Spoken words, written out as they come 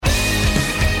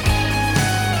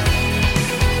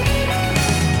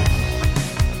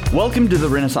Welcome to the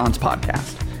Renaissance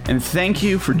Podcast, and thank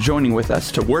you for joining with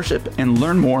us to worship and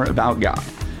learn more about God.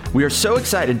 We are so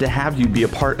excited to have you be a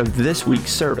part of this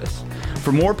week's service.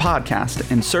 For more podcasts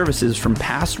and services from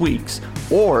past weeks,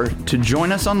 or to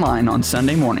join us online on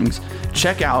Sunday mornings,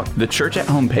 check out the Church at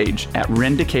Home page at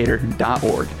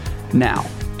rendicator.org. Now,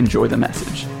 enjoy the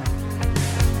message.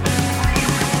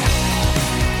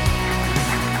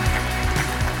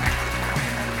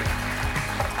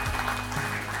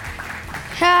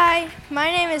 Hi, my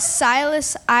name is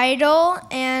Silas Idol,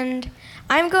 and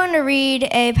I'm going to read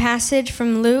a passage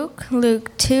from Luke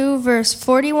 2, verse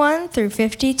 41 through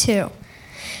 52.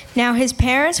 Now his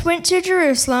parents went to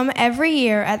Jerusalem every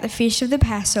year at the feast of the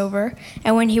Passover,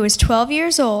 and when he was 12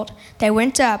 years old, they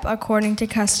went up according to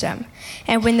custom.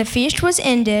 And when the feast was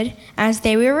ended, as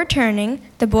they were returning,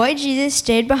 the boy Jesus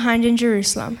stayed behind in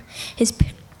Jerusalem.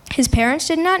 His parents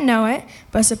did not know it,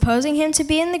 but supposing him to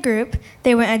be in the group,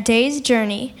 they went a day's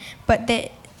journey. But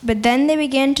then they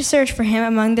began to search for him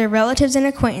among their relatives and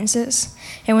acquaintances.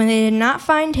 And when they did not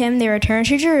find him, they returned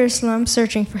to Jerusalem,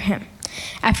 searching for him.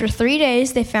 After 3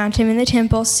 days, they found him in the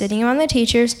temple, sitting among the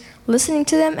teachers, listening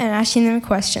to them and asking them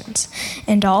questions.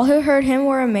 And all who heard him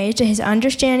were amazed at his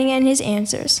understanding and his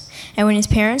answers. And when his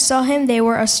parents saw him, they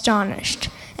were astonished.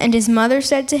 And his mother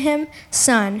said to him,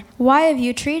 "Son, why have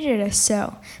you treated us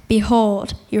so?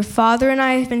 Behold, your father and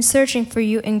I have been searching for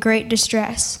you in great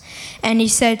distress." And he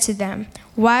said to them,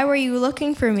 "Why were you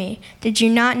looking for me? Did you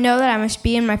not know that I must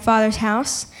be in my father's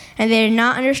house?" And they did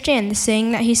not understand the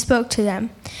saying that he spoke to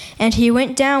them. And he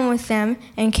went down with them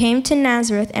and came to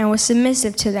Nazareth and was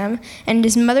submissive to them. And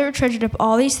his mother treasured up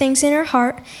all these things in her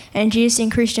heart. And Jesus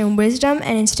increased in wisdom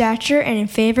and in stature and in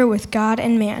favor with God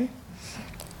and man.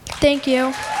 Thank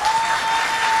you.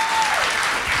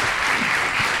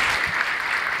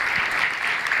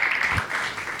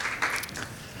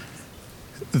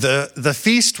 The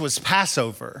feast was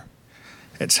Passover.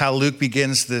 It's how Luke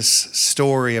begins this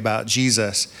story about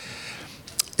Jesus.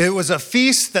 It was a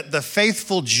feast that the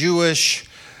faithful Jewish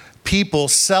people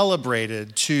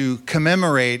celebrated to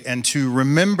commemorate and to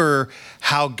remember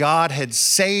how God had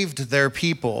saved their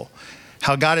people,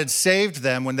 how God had saved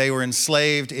them when they were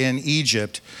enslaved in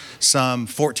Egypt some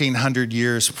 1,400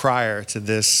 years prior to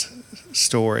this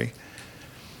story.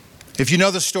 If you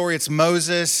know the story, it's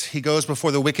Moses. He goes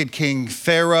before the wicked king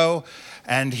Pharaoh,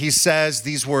 and he says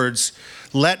these words,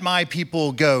 "Let my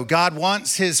people go." God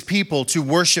wants his people to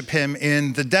worship him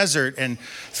in the desert, and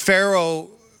Pharaoh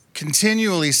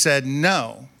continually said,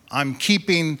 "No, I'm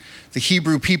keeping the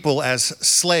Hebrew people as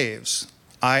slaves.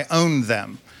 I own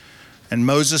them." And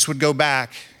Moses would go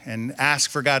back and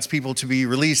ask for God's people to be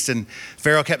released, and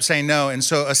Pharaoh kept saying no. And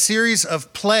so a series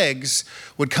of plagues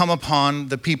would come upon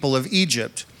the people of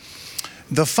Egypt.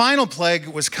 The final plague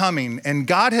was coming, and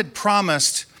God had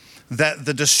promised that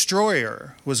the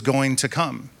destroyer was going to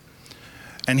come.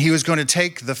 And he was going to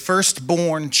take the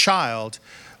firstborn child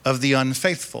of the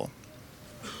unfaithful.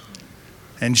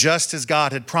 And just as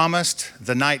God had promised,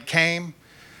 the night came.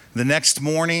 The next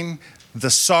morning, the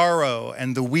sorrow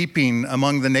and the weeping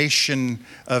among the nation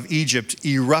of Egypt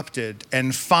erupted,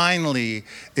 and finally,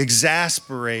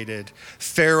 exasperated,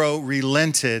 Pharaoh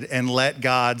relented and let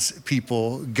God's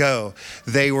people go.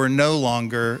 They were no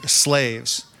longer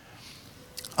slaves.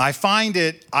 I find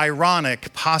it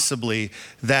ironic, possibly,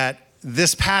 that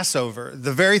this Passover,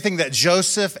 the very thing that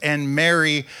Joseph and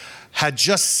Mary had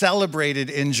just celebrated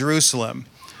in Jerusalem,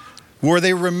 where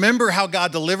they remember how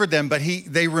God delivered them, but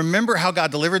they remember how God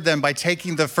delivered them by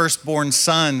taking the firstborn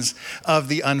sons of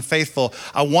the unfaithful.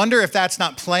 I wonder if that's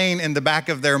not playing in the back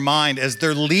of their mind as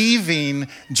they're leaving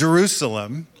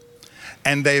Jerusalem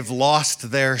and they've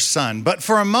lost their son. But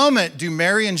for a moment, do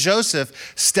Mary and Joseph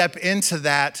step into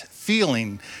that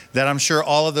feeling that I'm sure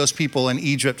all of those people in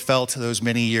Egypt felt those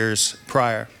many years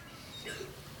prior?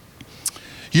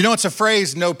 You know, it's a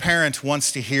phrase no parent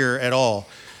wants to hear at all.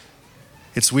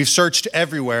 It's, "We've searched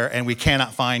everywhere and we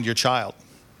cannot find your child."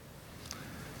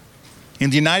 In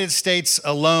the United States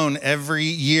alone, every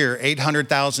year,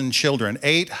 800,000 children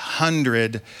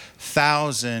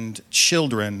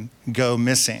go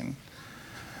missing.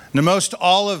 Now, most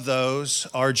all of those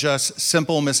are just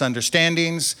simple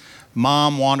misunderstandings.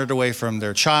 Mom wandered away from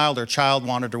their child, or child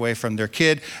wandered away from their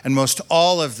kid, and most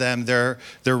all of them, they're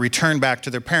returned back to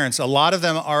their parents. A lot of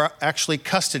them are actually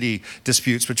custody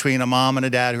disputes between a mom and a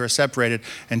dad who are separated,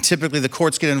 and typically the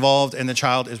courts get involved and the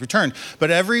child is returned.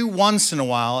 But every once in a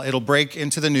while, it'll break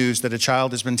into the news that a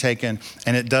child has been taken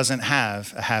and it doesn't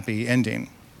have a happy ending.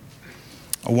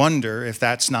 I wonder if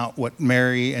that's not what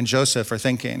Mary and Joseph are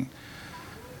thinking.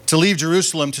 To leave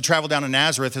Jerusalem to travel down to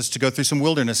Nazareth is to go through some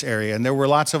wilderness area. And there were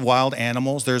lots of wild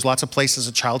animals. There's lots of places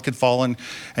a child could fall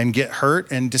and get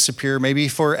hurt and disappear maybe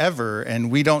forever.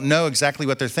 And we don't know exactly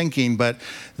what they're thinking, but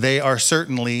they are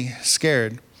certainly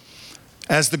scared.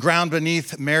 As the ground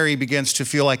beneath Mary begins to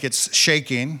feel like it's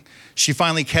shaking, she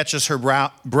finally catches her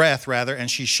breath, and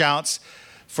she shouts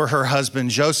for her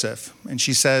husband, Joseph. And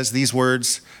she says these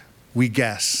words, "We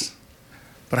guess,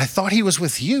 but I thought he was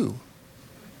with you.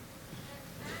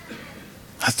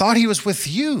 I thought he was with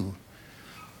you."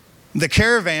 The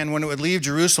caravan, when it would leave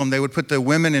Jerusalem, they would put the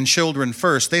women and children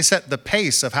first. They set the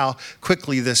pace of how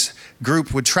quickly this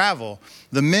group would travel.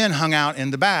 The men hung out in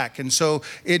the back. And so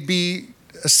it'd be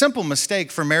a simple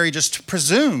mistake for Mary just to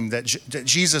presume that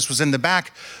Jesus was in the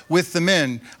back with the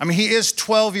men. I mean, he is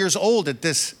 12 years old at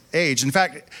this age. In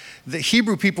fact, the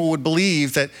Hebrew people would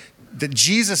believe that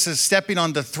Jesus is stepping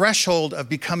on the threshold of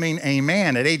becoming a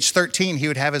man. At age 13, he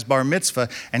would have his bar mitzvah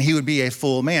and he would be a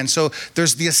full man. So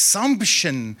there's the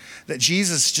assumption that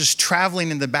Jesus is just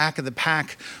traveling in the back of the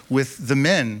pack with the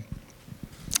men,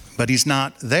 but he's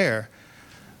not there.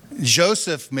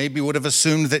 Joseph maybe would have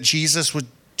assumed that Jesus would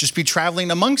just be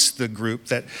traveling amongst the group,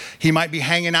 that he might be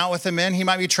hanging out with the men. He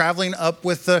might be traveling up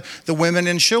with the women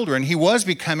and children. He was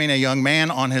becoming a young man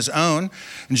on his own.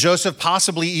 And Joseph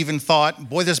possibly even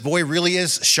thought, boy, this boy really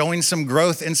is showing some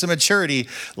growth and some maturity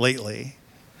lately.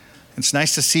 It's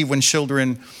nice to see when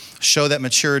children show that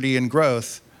maturity and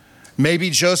growth. Maybe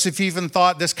Joseph even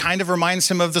thought this kind of reminds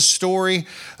him of the story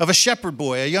of a shepherd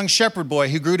boy, a young shepherd boy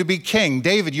who grew to be king.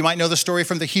 David, you might know the story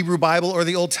from the Hebrew Bible or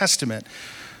the Old Testament.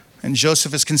 And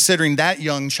Joseph is considering that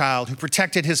young child who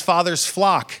protected his father's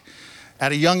flock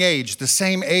at a young age, the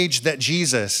same age that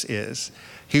Jesus is.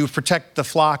 He would protect the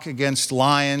flock against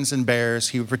lions and bears.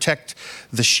 He would protect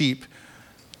the sheep.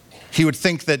 He would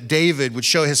think that David would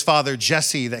show his father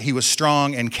Jesse that he was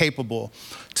strong and capable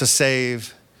to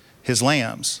save his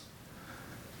lambs.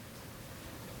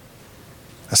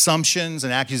 Assumptions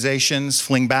and accusations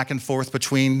fling back and forth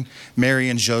between Mary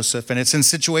and Joseph. And it's in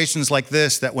situations like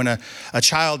this that when a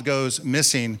child goes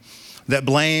missing, that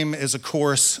blame is a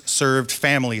course served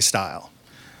family style.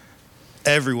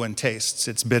 Everyone tastes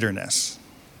its bitterness.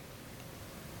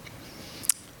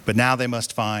 But now they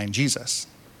must find Jesus.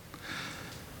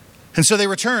 And so they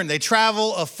return. They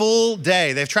travel a full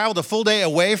day. They've traveled a full day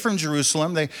away from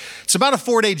Jerusalem. It's about a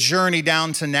 4-day journey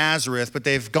down to Nazareth, but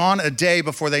they've gone a day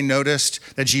before they noticed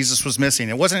that Jesus was missing.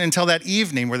 It wasn't until that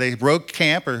evening where they broke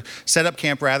camp, or set up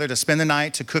camp rather, to spend the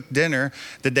night, to cook dinner,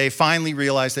 that they finally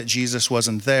realized that Jesus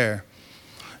wasn't there.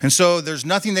 And so there's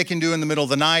nothing they can do in the middle of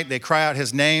the night. They cry out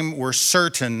his name. We're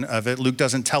certain of it. Luke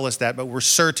doesn't tell us that, but we're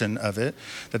certain of it,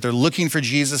 that they're looking for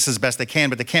Jesus as best they can,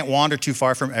 but they can't wander too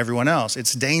far from everyone else.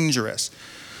 It's dangerous.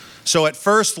 So at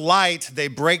first light, they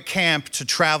break camp to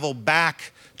travel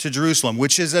back to Jerusalem,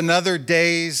 which is another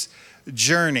day's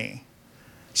journey.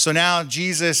 So now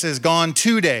Jesus is gone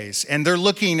 2 days, and they're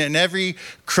looking in every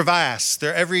crevasse,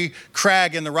 every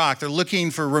crag in the rock. They're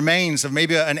looking for remains of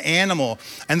maybe an animal,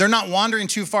 and they're not wandering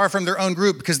too far from their own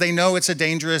group because they know it's a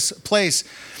dangerous place.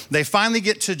 They finally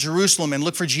get to Jerusalem and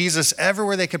look for Jesus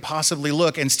everywhere they could possibly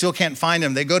look and still can't find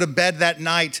him. They go to bed that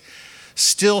night,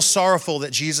 still sorrowful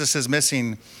that Jesus is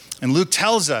missing. And Luke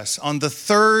tells us on the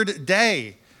 3rd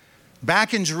day,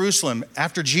 back in Jerusalem,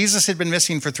 after Jesus had been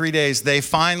missing for 3 days, they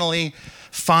finally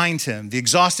find him. The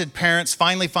exhausted parents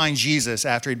finally find Jesus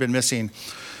after he'd been missing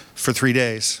for 3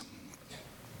 days.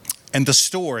 And the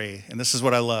story, and this is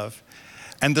what I love,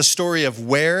 and the story of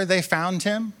where they found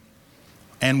him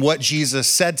and what Jesus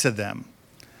said to them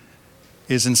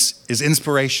is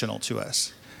inspirational to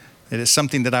us. It is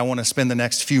something that I want to spend the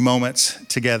next few moments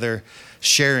together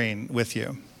sharing with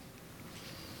you.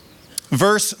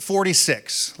 Verse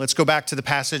 46, let's go back to the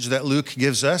passage that Luke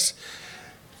gives us.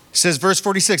 It says, verse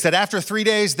 46, that after 3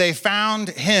 days they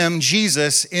found him,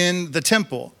 Jesus, in the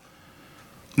temple,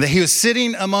 that he was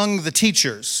sitting among the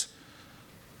teachers.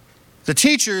 The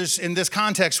teachers in this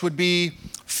context would be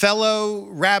fellow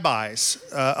rabbis.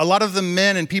 A lot of the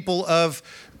men and people of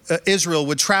Israel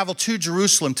would travel to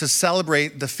Jerusalem to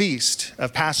celebrate the feast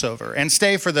of Passover and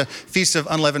stay for the Feast of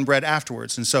Unleavened Bread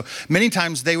afterwards. And so many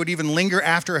times they would even linger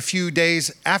after a few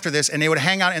days after this, and they would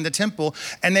hang out in the temple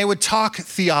and they would talk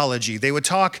theology. They would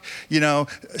talk,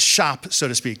 shop, so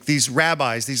to speak. These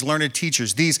rabbis, these learned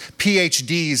teachers, these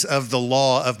PhDs of the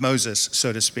law of Moses,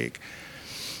 so to speak.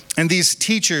 And these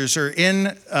teachers are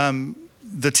in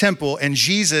the temple, and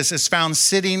Jesus is found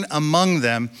sitting among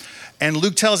them. And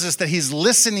Luke tells us that he's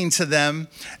listening to them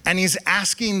and he's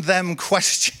asking them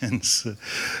questions.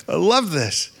 I love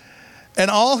this. And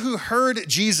all who heard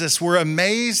Jesus were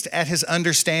amazed at his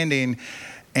understanding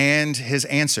and his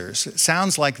answers. It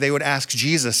sounds like they would ask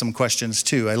Jesus some questions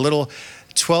too. A little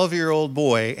 12-year-old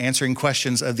boy answering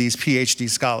questions of these PhD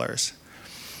scholars.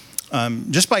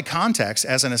 Just by context,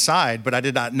 as an aside, but I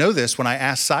did not know this when I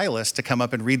asked Silas to come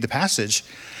up and read the passage,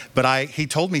 but he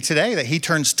told me today that he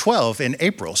turns 12 in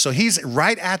April. So he's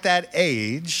right at that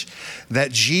age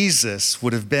that Jesus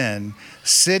would have been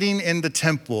sitting in the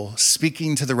temple,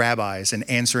 speaking to the rabbis and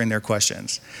answering their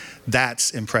questions.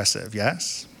 That's impressive,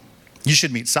 yes? You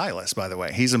should meet Silas, by the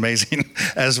way. He's amazing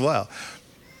as well.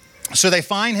 So they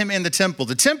find him in the temple.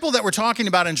 The temple that we're talking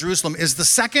about in Jerusalem is the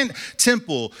second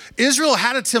temple. Israel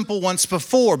had a temple once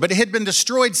before, but it had been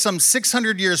destroyed some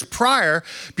 600 years prior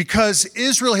because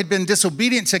Israel had been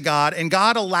disobedient to God, and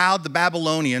God allowed the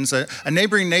Babylonians, a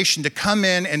neighboring nation, to come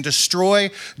in and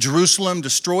destroy Jerusalem,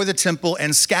 destroy the temple,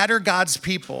 and scatter God's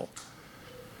people.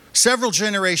 Several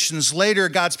generations later,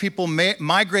 God's people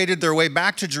migrated their way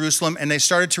back to Jerusalem, and they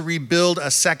started to rebuild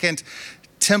a second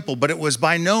temple, but it was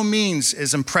by no means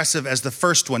as impressive as the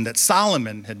first one that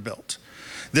Solomon had built.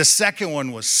 The second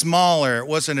one was smaller. It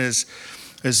wasn't as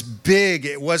big.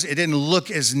 It didn't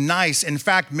look as nice. In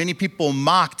fact, many people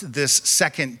mocked this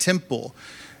second temple.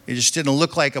 It just didn't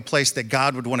look like a place that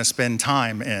God would want to spend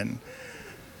time in.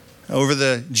 Over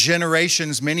the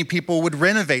generations, many people would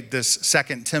renovate this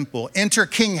second temple. Enter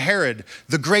King Herod,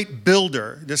 the great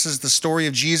builder. This is the story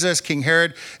of Jesus. King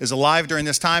Herod is alive during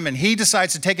this time, and he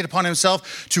decides to take it upon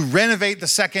himself to renovate the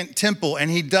second temple, and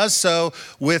he does so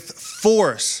with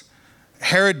force.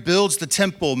 Herod builds the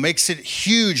temple, makes it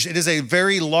huge. It is a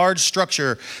very large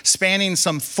structure spanning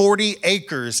some 40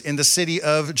 acres in the city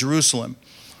of Jerusalem.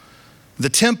 The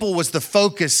temple was the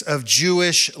focus of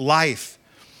Jewish life.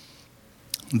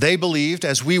 They believed,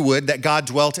 as we would, that God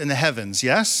dwelt in the heavens,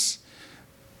 yes?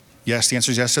 Yes, the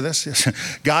answer is yes to this. Yes.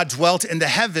 God dwelt in the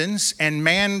heavens and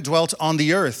man dwelt on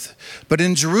the earth. But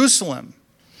in Jerusalem,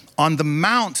 on the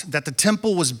mount that the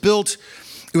temple was built,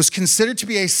 it was considered to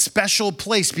be a special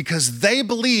place because they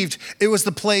believed it was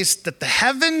the place that the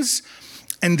heavens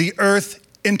and the earth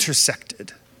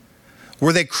intersected,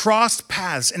 where they crossed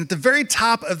paths. And at the very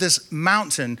top of this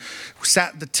mountain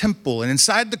sat the temple. And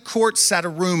inside the court sat a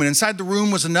room. And inside the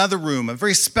room was another room, a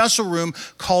very special room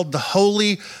called the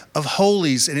Holy of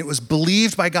Holies. And it was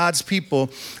believed by God's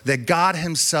people that God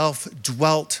himself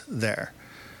dwelt there.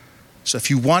 So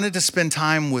if you wanted to spend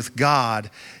time with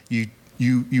God, you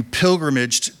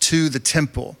pilgrimaged to the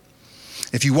temple.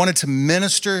 If you wanted to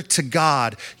minister to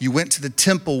God, you went to the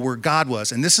temple where God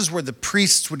was. And this is where the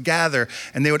priests would gather,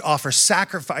 and they would offer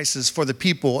sacrifices for the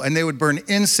people, and they would burn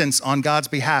incense on God's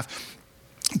behalf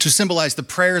to symbolize the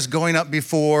prayers going up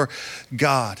before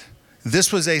God.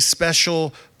 This was a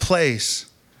special place.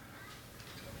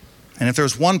 And if there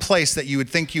was one place that you would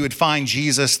think you would find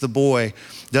Jesus the boy,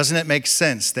 doesn't it make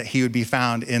sense that he would be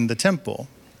found in the temple?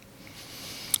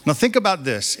 Now think about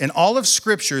this. In all of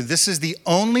Scripture, this is the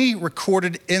only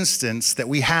recorded instance that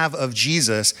we have of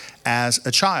Jesus as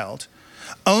a child.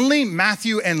 Only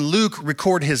Matthew and Luke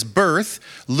record his birth.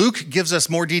 Luke gives us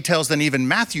more details than even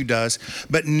Matthew does,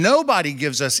 but nobody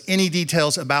gives us any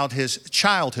details about his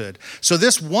childhood. So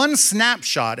this one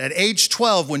snapshot at age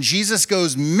 12, when Jesus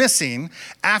goes missing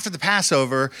after the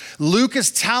Passover, Luke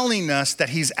is telling us that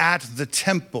he's at the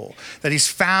temple, that he's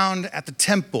found at the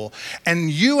temple. And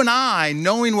you and I,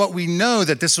 knowing what we know,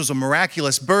 that this was a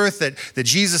miraculous birth, that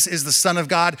Jesus is the Son of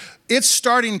God, it's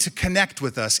starting to connect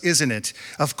with us, isn't it?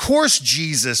 Of course,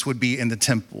 Jesus would be in the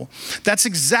temple. That's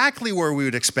exactly where we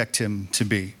would expect him to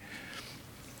be.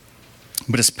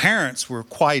 But his parents were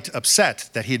quite upset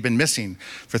that he had been missing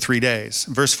for 3 days.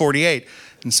 Verse 48,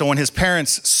 and so when his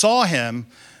parents saw him,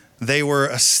 they were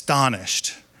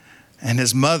astonished. And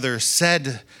his mother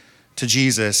said to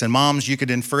Jesus, and moms, you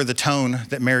could infer the tone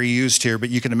that Mary used here, but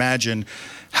you can imagine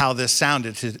how this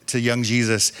sounded to young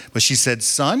Jesus. But she said,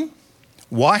 "Son,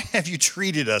 why have you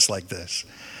treated us like this?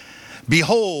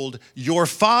 Behold, your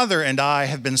father and I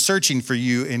have been searching for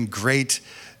you in great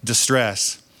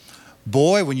distress."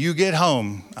 Boy, when you get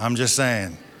home, I'm just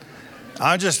saying.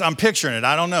 I'm picturing it.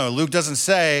 I don't know. Luke doesn't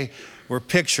say, we're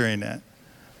picturing it.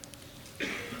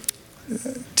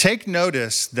 Take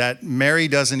notice that Mary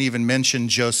doesn't even mention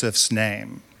Joseph's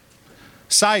name.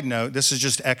 Side note, this is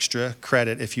just extra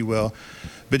credit, if you will,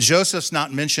 but Joseph's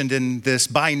not mentioned in this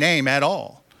by name at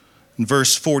all. In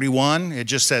verse 41, it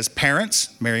just says parents,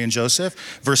 Mary and Joseph.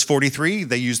 Verse 43,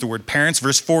 they use the word parents.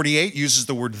 Verse 48 uses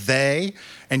the word they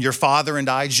and your father and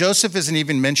I. Joseph isn't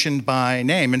even mentioned by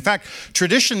name. In fact,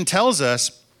 tradition tells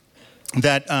us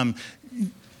that,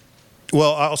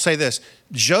 I'll say this.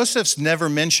 Joseph's never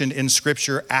mentioned in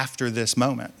Scripture after this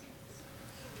moment.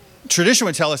 Tradition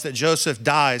would tell us that Joseph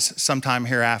dies sometime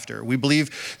hereafter. We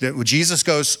believe that Jesus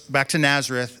goes back to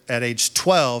Nazareth at age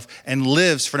 12 and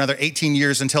lives for another 18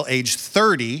 years until age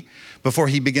 30 before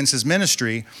he begins his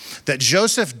ministry, that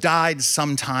Joseph died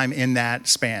sometime in that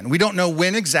span. We don't know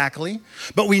when exactly,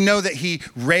 but we know that he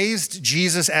raised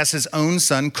Jesus as his own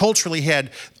son. Culturally, he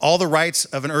had all the rights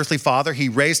of an earthly father. He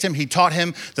raised him. He taught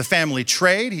him the family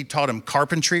trade. He taught him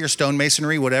carpentry or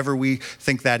stonemasonry, whatever we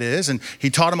think that is. And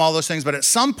he taught him all those things. But at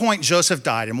some point, Joseph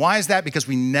died. And why is that? Because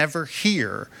we never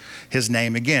hear his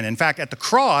name again. In fact, at the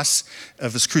cross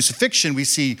of his crucifixion, we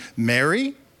see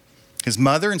Mary, his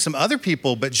mother, and some other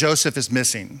people, but Joseph is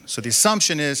missing. So the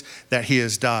assumption is that he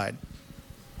has died.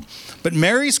 But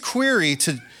Mary's query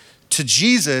to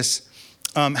Jesus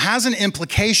has an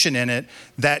implication in it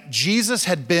that Jesus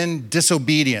had been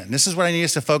disobedient. This is what I need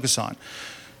us to focus on.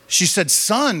 She said,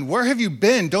 "Son, where have you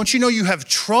been? Don't you know you have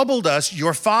troubled us?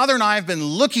 Your father and I have been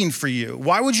looking for you.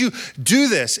 Why would you do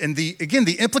this?" And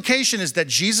the implication is that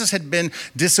Jesus had been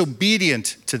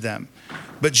disobedient to them.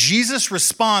 But Jesus'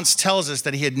 response tells us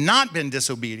that he had not been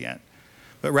disobedient,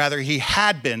 but rather he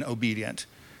had been obedient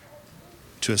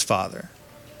to his Father,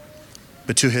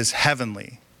 but to his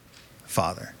heavenly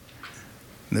Father.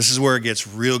 And this is where it gets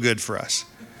real good for us.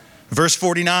 Verse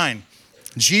 49,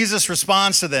 Jesus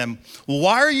responds to them,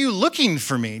 "Why are you looking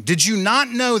for me? Did you not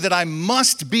know that I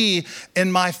must be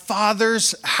in my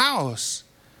Father's house?"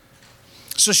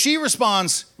 So she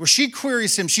responds, or she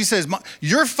queries him. She says,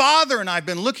 "Your father and I have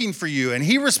been looking for you." And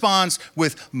he responds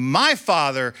with, "My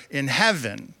Father in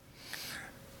heaven."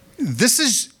 This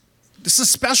is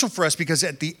special for us because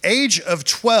at the age of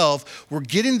 12, we're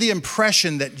getting the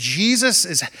impression that Jesus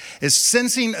is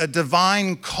sensing a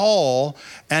divine call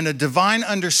and a divine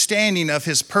understanding of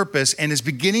his purpose and is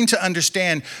beginning to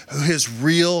understand who his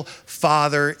real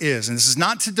Father is. And this is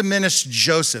not to diminish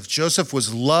Joseph. Joseph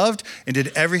was loved and did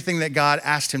everything that God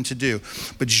asked him to do.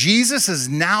 But Jesus is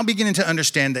now beginning to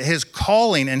understand that his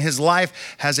calling and his life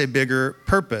has a bigger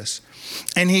purpose.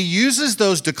 And he uses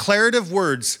those declarative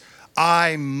words,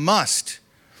 "I must."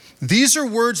 These are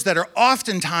words that are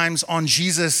oftentimes on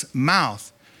Jesus'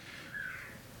 mouth.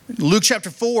 Luke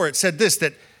chapter 4, it said this,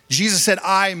 that Jesus said,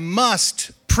 "I must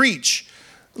preach."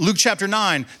 Luke chapter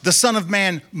 9, the Son of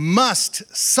Man must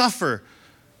suffer.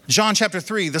 John chapter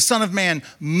 3, the Son of Man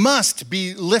must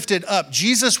be lifted up.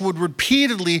 Jesus would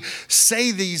repeatedly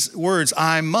say these words,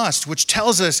 "I must," which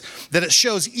tells us that it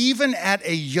shows even at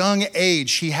a young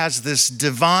age, he has this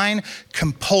divine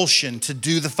compulsion to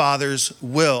do the Father's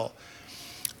will.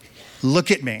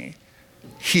 Look at me.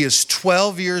 He is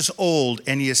 12 years old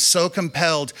and he is so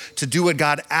compelled to do what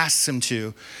God asks him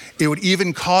to. It would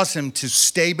even cause him to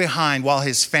stay behind while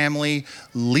his family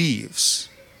leaves.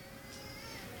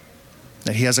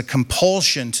 That he has a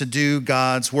compulsion to do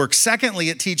God's work. Secondly,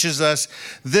 it teaches us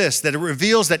this, that it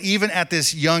reveals that even at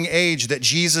this young age that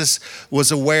Jesus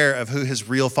was aware of who his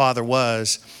real Father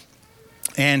was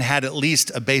and had at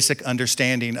least a basic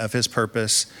understanding of his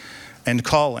purpose and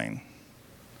calling.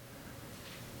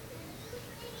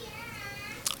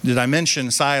 Did I mention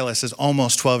Silas is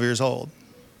almost 12 years old?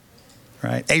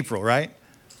 Right? April, right?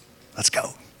 Let's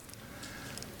go.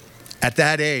 At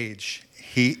that age,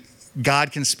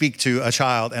 God can speak to a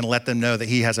child and let them know that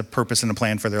he has a purpose and a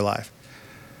plan for their life.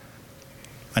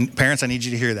 And parents, I need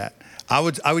you to hear that. I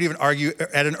would even argue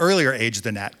at an earlier age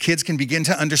than that. Kids can begin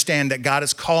to understand that God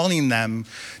is calling them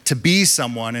to be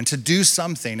someone and to do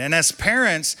something. And as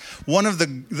parents, one of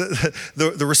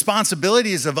the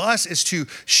responsibilities of us is to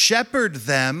shepherd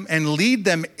them and lead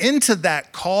them into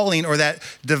that calling or that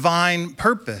divine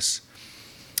purpose.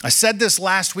 I said this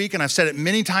last week, and I've said it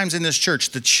many times in this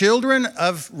church. The children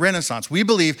of Renaissance, we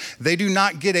believe they do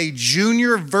not get a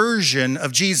junior version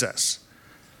of Jesus.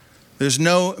 There's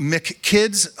no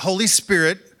McKids Holy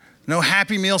Spirit, no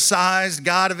Happy Meal sized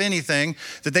God of anything,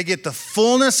 that they get the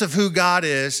fullness of who God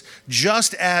is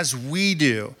just as we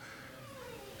do.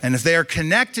 And if they are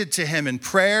connected to him in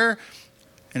prayer,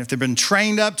 and if they've been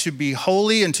trained up to be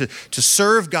holy and to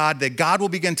serve God, that God will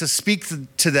begin to speak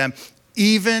to them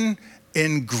even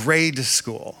in grade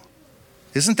school.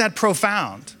 Isn't that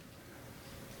profound?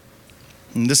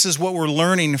 And this is what we're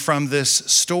learning from this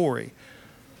story.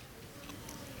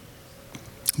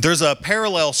 There's a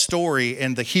parallel story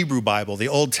in the Hebrew Bible, the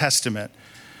Old Testament,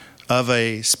 of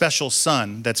a special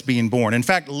son that's being born. In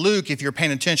fact, Luke, if you're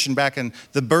paying attention back in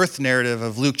the birth narrative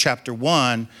of Luke chapter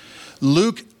 1,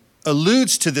 Luke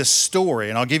alludes to this story,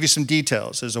 and I'll give you some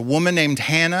details. There's a woman named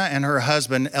Hannah and her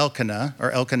husband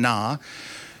Elkanah.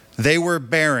 They were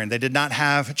barren. They did not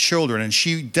have children, and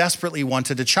she desperately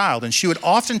wanted a child. And she would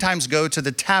oftentimes go to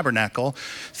the tabernacle.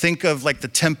 Think of like the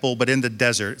temple, but in the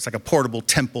desert. It's like a portable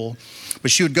temple. But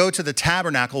she would go to the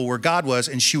tabernacle where God was,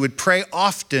 and she would pray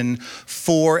often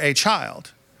for a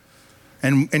child.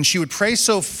 And she would pray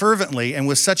so fervently and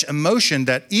with such emotion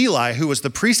that Eli, who was the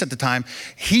priest at the time,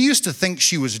 he used to think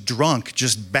she was drunk,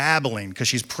 just babbling because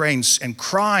she's praying and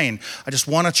crying. I just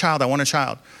want a child. I want a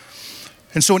child.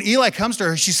 And so when Eli comes to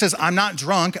her, she says, I'm not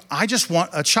drunk. I just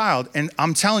want a child. And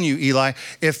I'm telling you, Eli,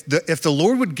 if the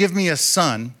Lord would give me a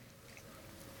son,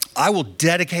 I will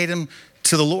dedicate him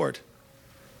to the Lord.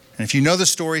 And if you know the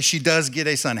story, she does get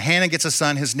a son. Hannah gets a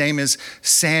son. His name is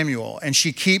Samuel. And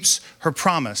she keeps her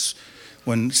promise.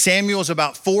 When Samuel is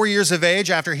about 4 years of age,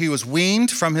 after he was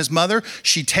weaned from his mother,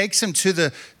 she takes him to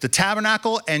the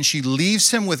tabernacle and she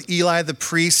leaves him with Eli the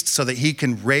priest so that he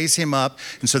can raise him up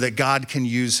and so that God can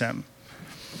use him.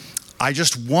 I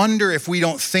just wonder if we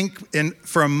don't think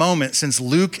for a moment, since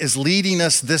Luke is leading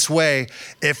us this way,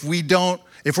 if we're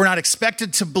not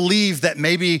expected to believe that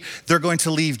maybe they're going to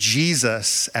leave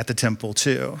Jesus at the temple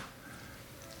too.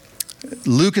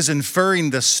 Luke is inferring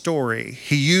this story.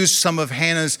 He used some of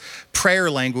Hannah's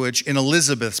prayer language in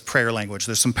Elizabeth's prayer language.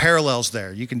 There's some parallels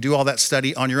there. You can do all that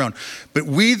study on your own. But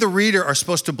we, the reader, are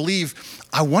supposed to believe,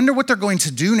 I wonder what they're going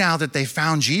to do now that they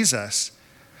found Jesus.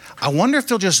 I wonder if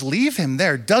they'll just leave him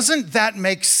there. Doesn't that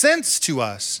make sense to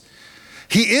us?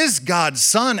 He is God's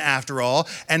son, after all,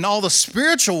 and all the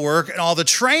spiritual work and all the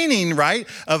training, right,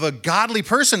 of a godly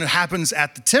person that happens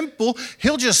at the temple,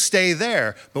 he'll just stay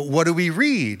there. But what do we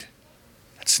read?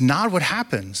 That's not what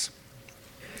happens.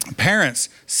 Parents,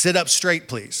 sit up straight,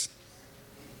 please.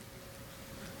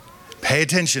 Pay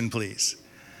attention, please.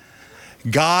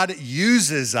 God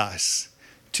uses us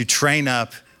to train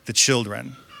up the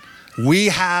children. We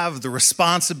have the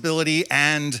responsibility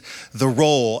and the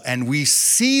role, and we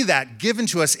see that given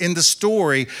to us in the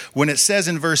story when it says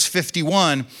in verse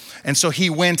 51, and so he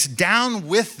went down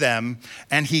with them,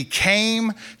 and he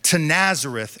came to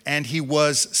Nazareth, and he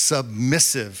was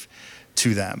submissive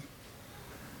to them.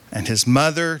 And his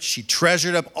mother, she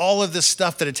treasured up all of this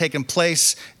stuff that had taken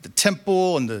place. The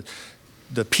temple and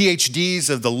the PhDs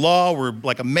of the law were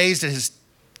like amazed at his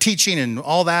teaching and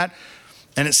all that.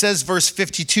 And it says, verse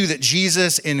 52, that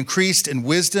Jesus increased in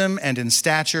wisdom and in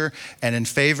stature and in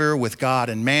favor with God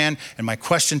and man. And my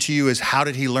question to you is, how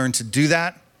did he learn to do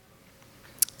that?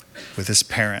 With his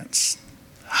parents.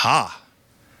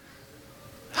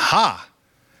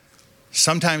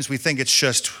 Sometimes we think it's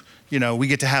just, we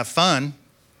get to have fun,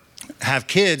 have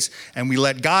kids, and we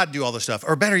let God do all the stuff.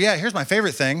 Or better yet, here's my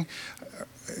favorite thing.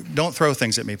 Don't throw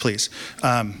things at me, please.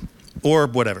 Or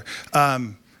whatever.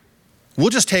 We'll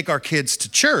just take our kids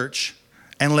to church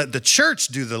and let the church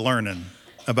do the learning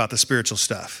about the spiritual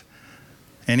stuff.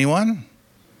 Anyone?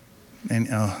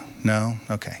 No?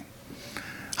 Okay.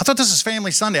 I thought this was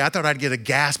Family Sunday. I thought I'd get a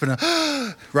gasp and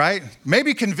right?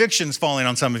 Maybe conviction's falling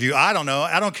on some of you. I don't know.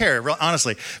 I don't care,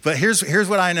 honestly. But here's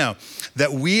what I know.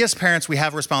 That we as parents, we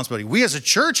have a responsibility. We as a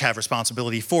church have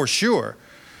responsibility for sure.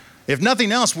 If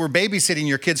nothing else, we're babysitting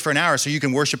your kids for an hour so you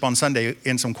can worship on Sunday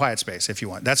in some quiet space if you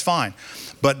want. That's fine.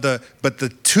 But the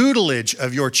tutelage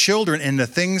of your children in the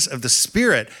things of the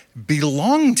Spirit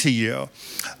belong to you.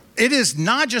 It is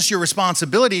not just your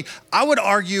responsibility. I would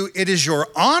argue it is your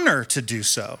honor to do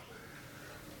so.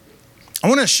 I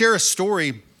want to share a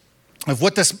story of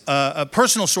what this, a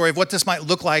personal story of what this might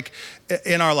look like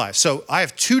in our lives. So I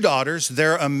have two daughters.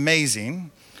 They're amazing,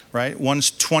 right?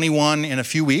 One's 21 in a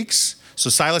few weeks. So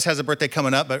Silas has a birthday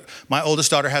coming up, but my oldest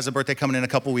daughter has a birthday coming in a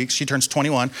couple weeks. She turns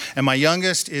 21, and my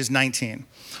youngest is 19.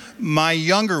 My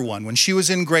younger one, when she was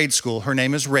in grade school, her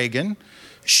name is Reagan.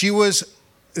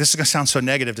 This is going to sound so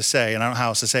negative to say, and I don't know how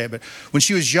else to say it, but when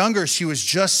she was younger, she was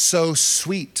just so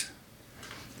sweet.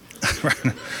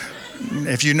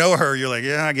 If you know her, you're like,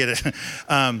 yeah, I get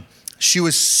it. She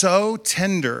was so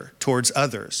tender towards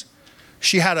others.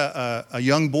 She had a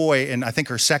young boy in, I think,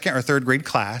 her second or third grade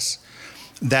class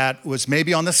that was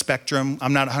maybe on the spectrum.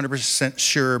 I'm not 100%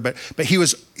 sure, but he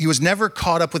was never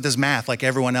caught up with his math like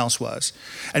everyone else was.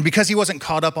 And because he wasn't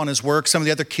caught up on his work, some of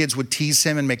the other kids would tease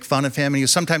him and make fun of him. And he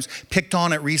was sometimes picked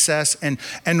on at recess. And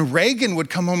Reagan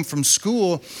would come home from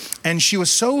school and she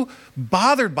was so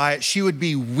bothered by it, she would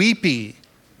be weepy.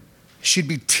 She'd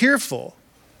be tearful.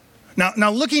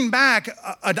 Now, looking back,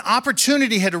 an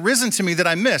opportunity had arisen to me that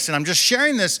I missed, and I'm just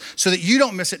sharing this so that you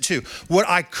don't miss it too. What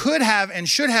I could have and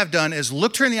should have done is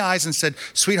looked her in the eyes and said,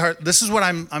 sweetheart, this is what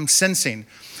I'm sensing.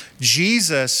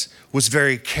 Jesus was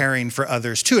very caring for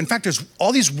others too. In fact, there's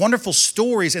all these wonderful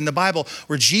stories in the Bible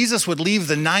where Jesus would leave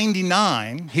the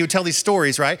 99. He would tell these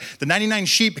stories, right? The 99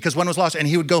 sheep because one was lost, and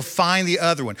he would go find the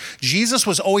other one. Jesus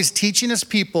was always teaching his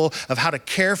people of how to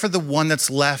care for the one that's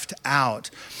left out.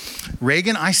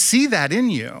 Reagan, I see that in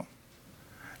you,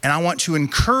 and I want to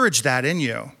encourage that in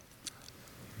you.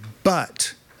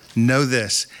 But know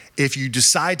this, if you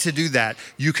decide to do that,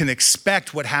 you can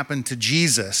expect what happened to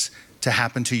Jesus to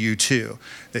happen to you too.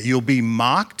 That you'll be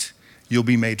mocked, you'll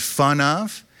be made fun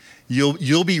of,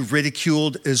 you'll be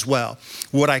ridiculed as well.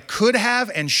 What I could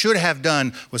have and should have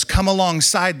done was come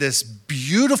alongside this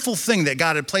beautiful thing that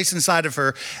God had placed inside of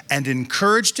her and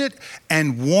encouraged it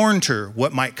and warned her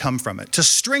what might come from it, to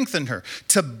strengthen her,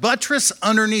 to buttress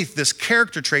underneath this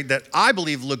character trait that I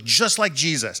believe looked just like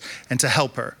Jesus, and to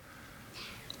help her.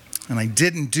 And I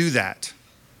didn't do that.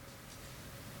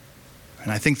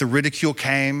 And I think the ridicule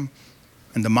came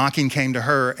and the mocking came to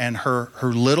her, and her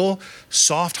little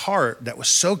soft heart that was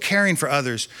so caring for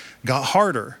others got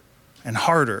harder and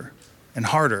harder and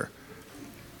harder.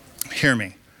 Hear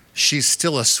me. She's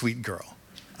still a sweet girl.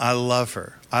 I love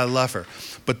her. I love her.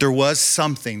 But there was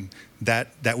something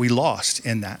that we lost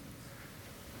in that.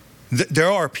 There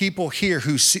are people here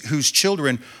whose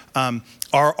children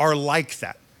are like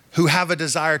that, who have a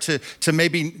desire to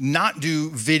maybe not do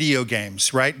video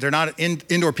games, right? They're not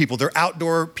indoor people, they're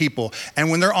outdoor people. And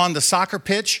when they're on the soccer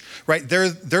pitch, right,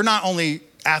 they're not only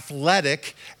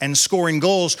athletic and scoring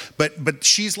goals, but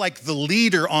she's like the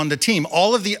leader on the team.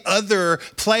 All of the other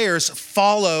players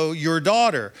follow your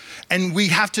daughter. And we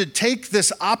have to take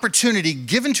this opportunity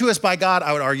given to us by God,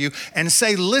 I would argue, and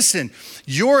say, listen,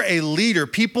 you're a leader.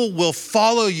 People will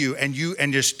follow you, and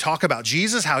just talk about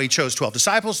Jesus, how he chose 12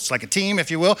 disciples. It's like a team,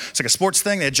 if you will. It's like a sports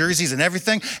thing. They had jerseys and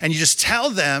everything. And you just tell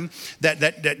them that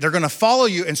they're going to follow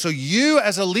you. And so you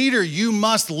as a leader, you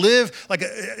must live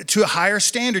to a higher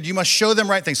standard. You must show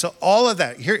them right things. So all of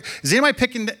that. Here, is anybody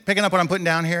picking up what I'm putting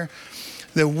down here?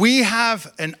 That we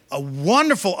have a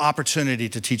wonderful opportunity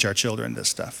to teach our children this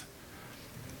stuff.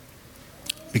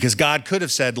 Because God could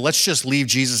have said, let's just leave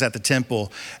Jesus at the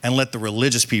temple and let the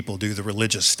religious people do the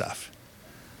religious stuff.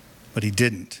 But he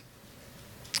didn't.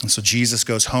 And so Jesus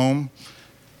goes home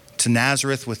to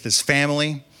Nazareth with his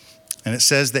family. And it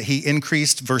says that he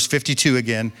increased, verse 52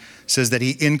 again, says that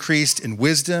he increased in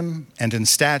wisdom and in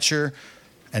stature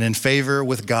and in favor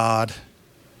with God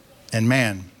and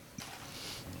man.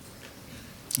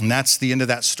 And that's the end of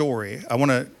that story. I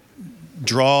want to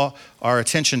draw our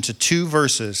attention to two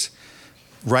verses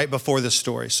right before this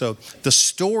story. So the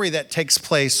story that takes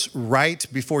place right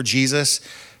before Jesus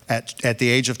at the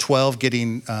age of 12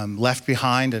 getting left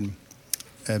behind and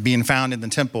being found in the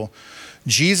temple,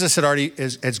 Jesus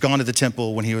has gone to the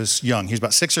temple when he was young. He was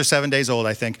about 6 or 7 days old,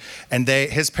 I think. And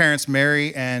his parents,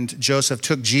 Mary and Joseph,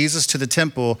 took Jesus to the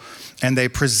temple and they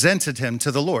presented him to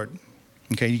the Lord.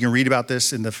 Okay, you can read about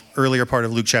this in the earlier part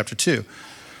of Luke chapter 2.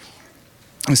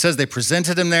 It says they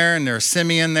presented him there, and there's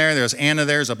Simeon there, there's Anna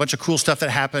there, there's a bunch of cool stuff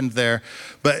that happened there.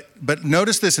 But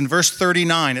notice this, in verse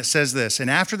 39, it says this, and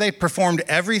after they performed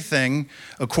everything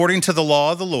according to the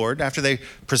law of the Lord, after they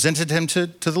presented him to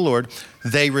the Lord,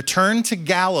 they returned to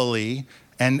Galilee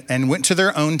and went to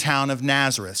their own town of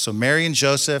Nazareth. So Mary and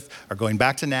Joseph are going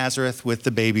back to Nazareth with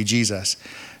the baby Jesus.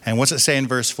 And what's it say in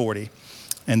verse 40?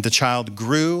 And the child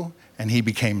grew, and he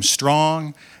became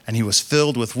strong, and he was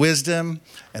filled with wisdom,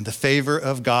 and the favor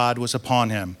of God was upon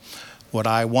him. What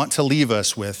I want to leave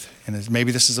us with, and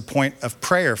maybe this is a point of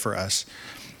prayer for us,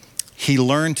 he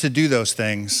learned to do those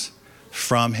things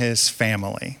from his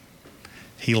family.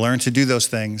 He learned to do those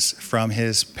things from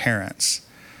his parents.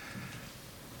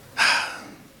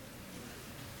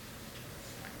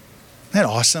 Isn't that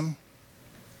awesome?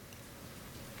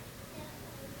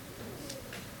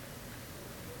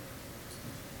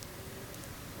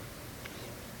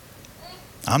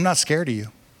 I'm not scared of you.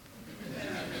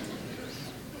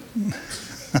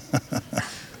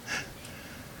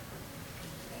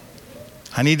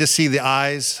 I need to see the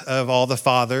eyes of all the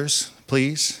fathers,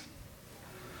 please.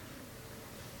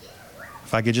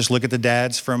 If I could just look at the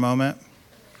dads for a moment.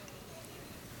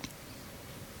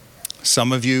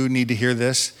 Some of you need to hear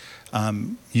this.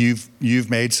 You've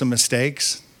made some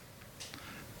mistakes.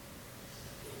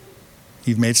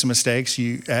 You've made some mistakes.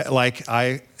 Like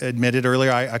I admitted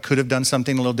earlier, I could have done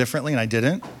something a little differently, and I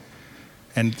didn't.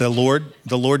 And the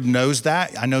Lord knows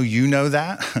that. I know you know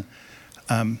that.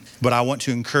 But I want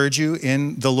to encourage you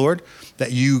in the Lord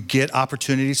that you get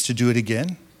opportunities to do it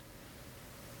again.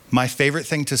 My favorite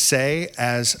thing to say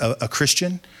as a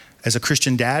Christian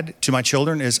dad to my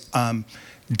children is,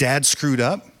 Dad screwed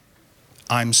up.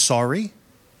 I'm sorry.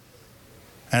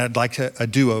 and I'd like a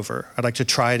do-over. I'd like to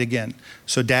try it again.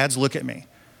 So dads, look at me.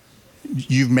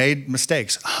 You've made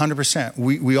mistakes, 100%.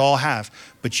 We all have,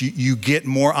 but you get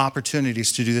more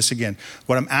opportunities to do this again.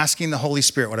 What I'm asking the Holy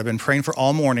Spirit, what I've been praying for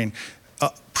all morning,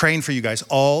 praying for you guys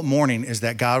all morning, is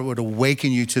that God would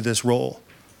awaken you to this role.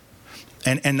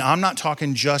 And I'm not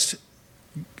talking just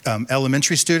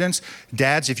elementary students.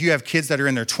 Dads, if you have kids that are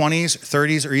in their 20s,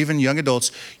 30s, or even young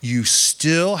adults, you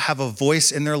still have a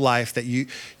voice in their life that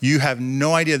you have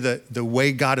no idea the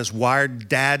way God has wired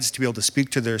dads to be able to speak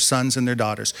to their sons and their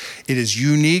daughters. It is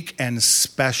unique and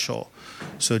special.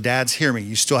 So dads, hear me.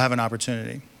 You still have an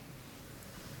opportunity.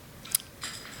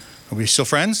 Are we still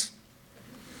friends?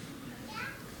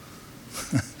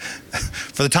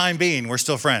 For the time being, we're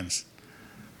still friends.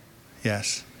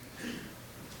 Yes.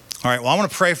 All right, well, I want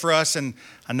to pray for us, and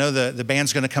I know the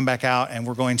band's going to come back out, and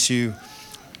we're going to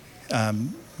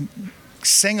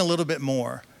sing a little bit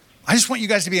more. I just want you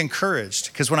guys to be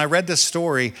encouraged, because when I read this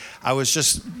story, I was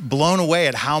just blown away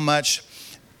at how much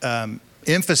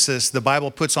emphasis the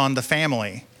Bible puts on the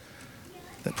family.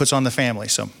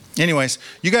 So anyways,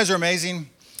 you guys are amazing.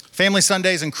 Family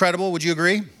Sunday is incredible. Would you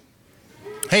agree?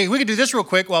 Hey, we could do this real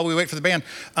quick while we wait for the band.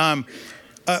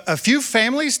 A few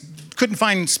families couldn't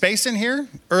find space in here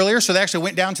earlier, so they actually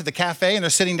went down to the cafe, and they're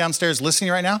sitting downstairs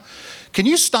listening right now. Can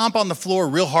you stomp on the floor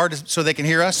real hard so they can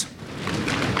hear us?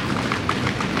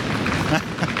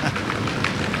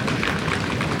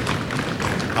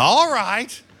 All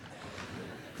right.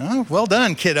 Oh, well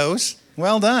done, kiddos.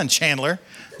 Well done, Chandler.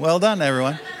 Well done,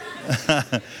 everyone.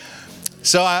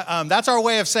 So that's our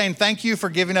way of saying thank you for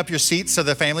giving up your seats so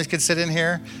the families could sit in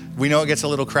here. We know it gets a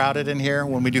little crowded in here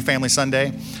when we do Family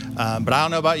Sunday. But I don't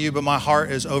know about you, but my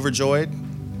heart is overjoyed.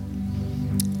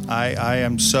 I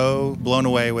am so blown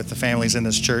away with the families in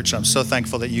this church. I'm so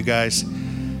thankful that you guys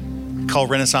call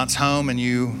Renaissance home and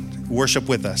you worship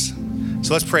with us.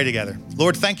 So let's pray together.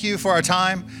 Lord, thank you for our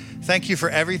time. Thank you for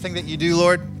everything that you do,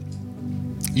 Lord.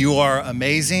 You are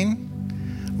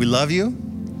amazing. We love you.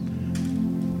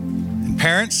 And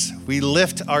parents, we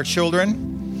lift our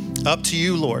children up to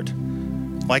you, Lord.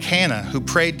 Like Hannah, who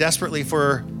prayed desperately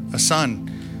for a son,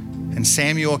 and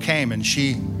Samuel came and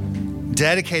she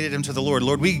dedicated him to the Lord.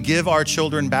 Lord, we give our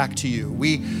children back to you.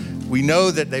 We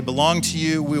know that they belong to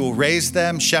you. We will raise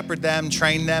them, shepherd them,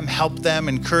 train them, help them,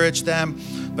 encourage them.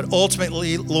 But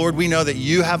ultimately, Lord, we know that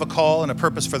you have a call and a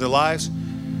purpose for their lives.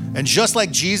 And just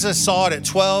like Jesus saw it at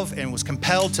 12 and was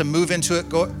compelled to move into it,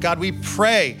 God, we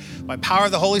pray by power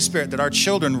of the Holy Spirit that our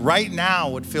children right now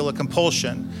would feel a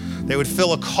compulsion. They would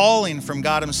feel a calling from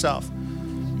God himself,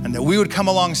 and that we would come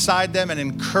alongside them and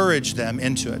encourage them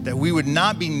into it, that we would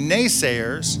not be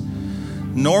naysayers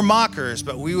nor mockers,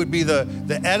 but we would be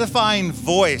the edifying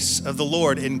voice of the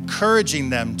Lord, encouraging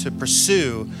them to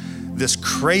pursue this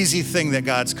crazy thing that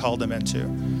God's called them into.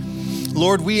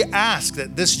 Lord, we ask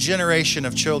that this generation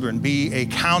of children be a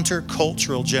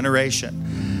countercultural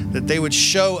generation, that they would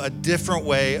show a different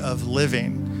way of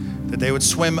living, that they would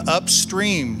swim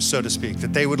upstream, so to speak,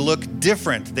 that they would look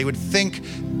different, they would think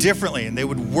differently, and they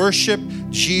would worship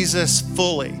Jesus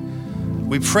fully.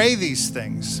 We pray these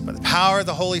things by the power of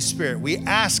the Holy Spirit. We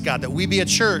ask, God, that we be a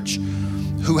church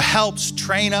who helps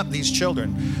train up these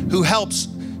children, who helps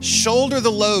shoulder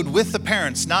the load with the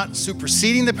parents, not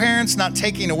superseding the parents, not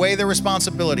taking away their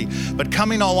responsibility, but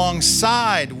coming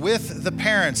alongside with the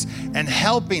parents and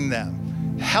helping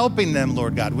them,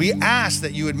 Lord God. We ask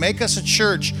that you would make us a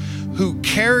church who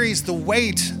carries the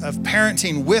weight of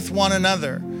parenting with one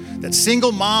another, that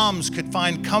single moms could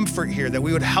find comfort here, that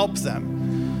we would help them,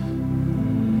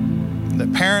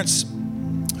 that parents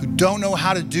who don't know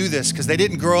how to do this because they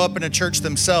didn't grow up in a church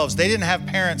themselves, they didn't have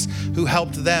parents who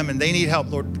helped them and they need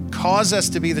help, Lord, cause us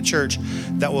to be the church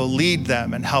that will lead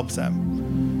them and help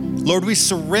them. Lord, we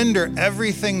surrender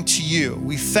everything to you.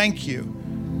 We thank you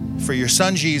for your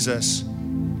son, Jesus.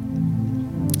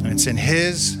 And it's in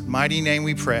his mighty name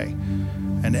we pray.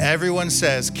 And everyone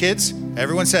says, kids,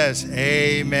 everyone says,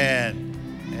 amen.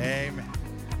 Amen.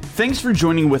 Thanks for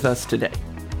joining with us today.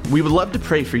 We would love to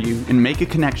pray for you and make a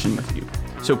connection with you.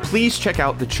 So please check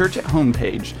out the Church at Home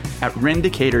page at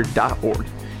rendicator.org.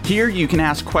 Here you can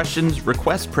ask questions,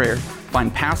 request prayer,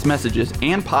 find past messages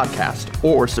and podcasts,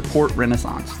 or support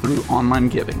Renaissance through online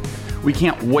giving. We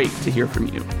can't wait to hear from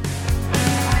you.